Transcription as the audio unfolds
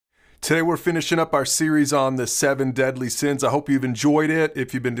Today we're finishing up our series on the 7 deadly sins. I hope you've enjoyed it.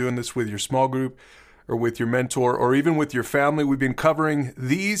 If you've been doing this with your small group or with your mentor or even with your family, we've been covering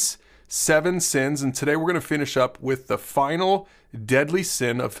these 7 sins. And today we're going to finish up with the final deadly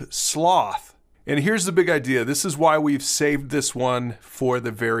sin of sloth. And here's the big idea. This is why we've saved this one for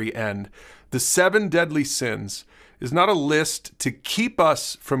the very end. The 7 deadly sins is not a list to keep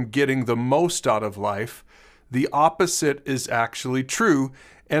us from getting the most out of life. The opposite is actually true.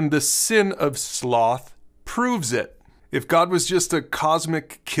 And the sin of sloth proves it. If God was just a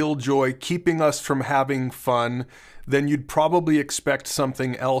cosmic killjoy keeping us from having fun, then you'd probably expect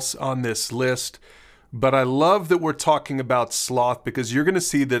something else on this list. But I love that we're talking about sloth because you're going to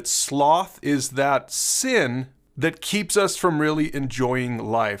see that sloth is that sin that keeps us from really enjoying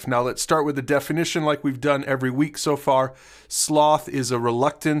life. Now let's start with the definition like we've done every week so far. Sloth is a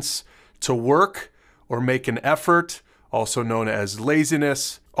reluctance to work or make an effort, also known as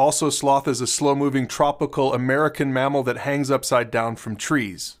laziness. Also, sloth is a slow-moving tropical American mammal that hangs upside down from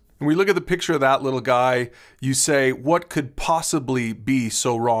trees. When we look at the picture of that little guy, you say, what could possibly be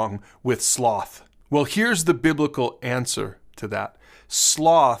so wrong with sloth? Well, here's the biblical answer to that.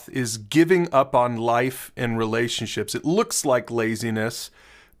 Sloth is giving up on life and relationships. It looks like laziness,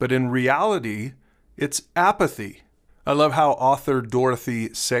 but in reality, it's apathy. I love how author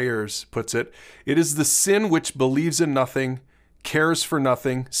Dorothy Sayers puts it. It is the sin which believes in nothing, cares for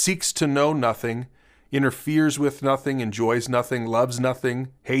nothing, seeks to know nothing, interferes with nothing, enjoys nothing, loves nothing,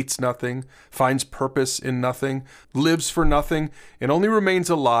 hates nothing, finds purpose in nothing, lives for nothing, and only remains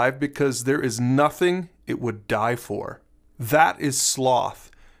alive because there is nothing it would die for. That is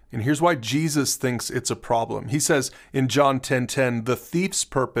sloth. And here's why Jesus thinks it's a problem. He says in John 10:10, the thief's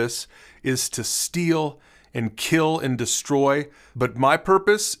purpose is to steal and kill and destroy, but my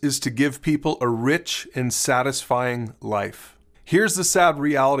purpose is to give people a rich and satisfying life. Here's the sad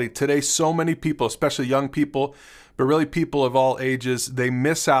reality. Today, so many people, especially young people, but really people of all ages, they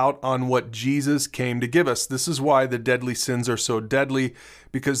miss out on what Jesus came to give us. This is why the deadly sins are so deadly,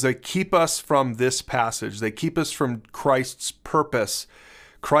 because they keep us from this passage. They keep us from Christ's purpose.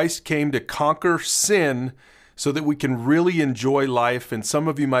 Christ came to conquer sin so that we can really enjoy life. And some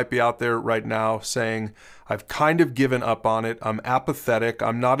of you might be out there right now saying, I've kind of given up on it. I'm apathetic.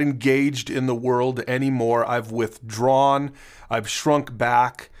 I'm not engaged in the world anymore. I've withdrawn. I've shrunk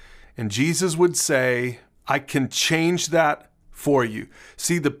back. And Jesus would say, I can change that for you.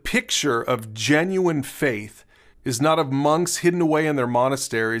 See, the picture of genuine faith is not of monks hidden away in their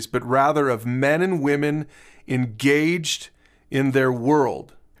monasteries, but rather of men and women engaged in their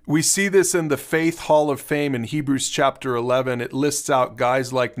world. We see this in the Faith Hall of Fame in Hebrews chapter 11. It lists out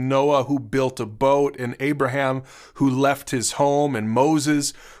guys like Noah who built a boat, and Abraham who left his home, and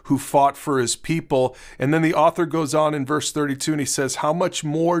Moses who fought for his people. And then the author goes on in verse 32 and he says, how much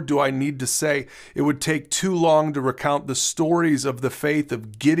more do I need to say? It would take too long to recount the stories of the faith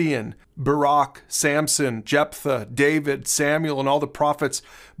of Gideon, Barak, Samson, Jephthah, David, Samuel, and all the prophets.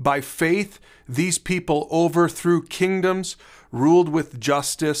 By faith, these people overthrew kingdoms, ruled with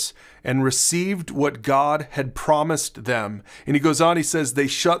justice, and received what God had promised them. And he goes on, he says, they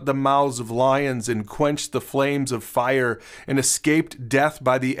shut the mouths of lions and quenched the flames of fire and escaped death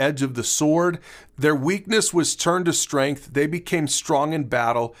by the edge of the sword. Their weakness was turned to strength. They became strong in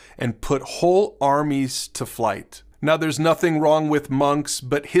battle and put whole armies to flight. Now, there's nothing wrong with monks,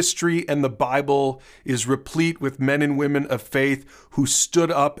 but history and the Bible is replete with men and women of faith who stood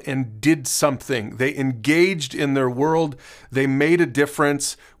up and did something. They engaged in their world. They made a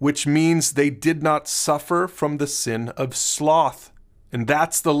difference, which means they did not suffer from the sin of sloth. And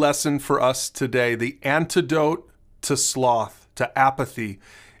that's the lesson for us today. The antidote to sloth, to apathy,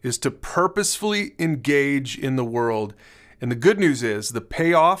 is to purposefully engage in the world. And the good news is the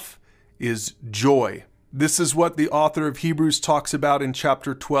payoff is joy. This is what the author of Hebrews talks about in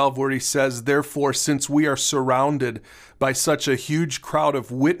chapter 12, where he says, therefore, since we are surrounded by such a huge crowd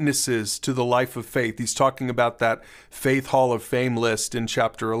of witnesses to the life of faith, he's talking about that Faith Hall of Fame list in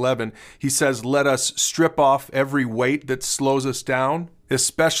chapter 11. He says, let us strip off every weight that slows us down,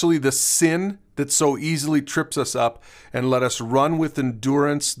 especially the sin that so easily trips us up, and let us run with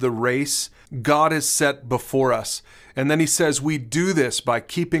endurance the race God has set before us. And then he says we do this by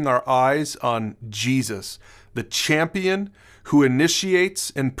keeping our eyes on Jesus, the champion who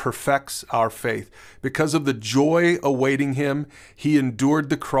initiates and perfects our faith. Because of the joy awaiting him, he endured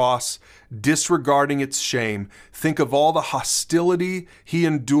the cross, disregarding its shame. Think of all the hostility he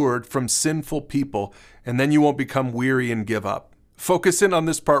endured from sinful people, and then you won't become weary and give up. Focus in on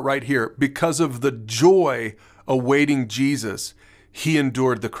this part right here. Because of the joy awaiting Jesus, he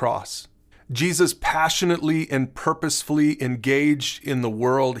endured the cross. Jesus passionately and purposefully engaged in the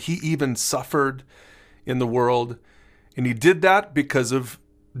world. He even suffered in the world. And he did that because of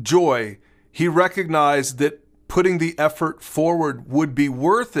joy. He recognized that putting the effort forward would be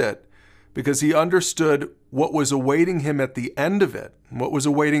worth it because he understood what was awaiting him at the end of it, and what was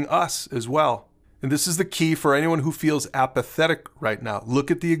awaiting us as well. And this is the key for anyone who feels apathetic right now. Look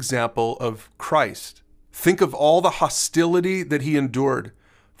at the example of Christ. Think of all the hostility that he endured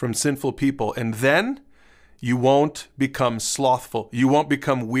from sinful people, and then you won't become slothful. You won't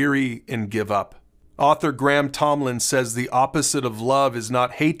become weary and give up. Author Graham Tomlin says the opposite of love is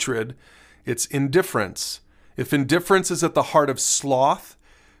not hatred, it's indifference. If indifference is at the heart of sloth,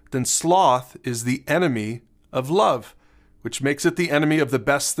 then sloth is the enemy of love, which makes it the enemy of the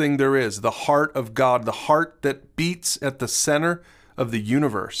best thing there is, the heart of God, the heart that beats at the center of the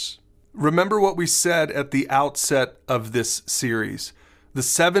universe. Remember what we said at the outset of this series. The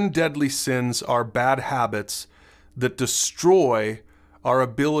 7 deadly sins are bad habits that destroy our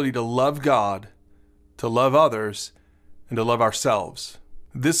ability to love God, to love others, and to love ourselves.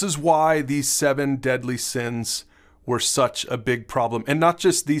 This is why these 7 deadly sins were such a big problem. And not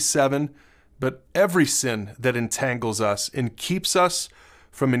just these 7, but every sin that entangles us and keeps us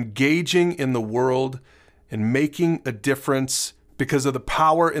from engaging in the world and making a difference because of the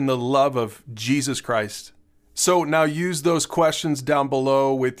power and the love of Jesus Christ. So now use those questions down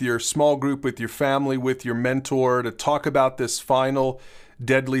below with your small group, with your family, with your mentor to talk about this final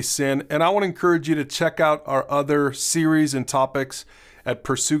deadly sin. And I want to encourage you to check out our other series and topics at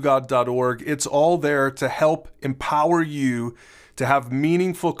PursueGOD.org. It's all there to help empower you to have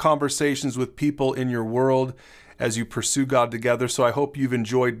meaningful conversations with people in your world as you pursue God together. So I hope you've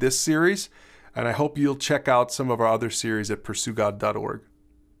enjoyed this series, and I hope you'll check out some of our other series at PursueGOD.org.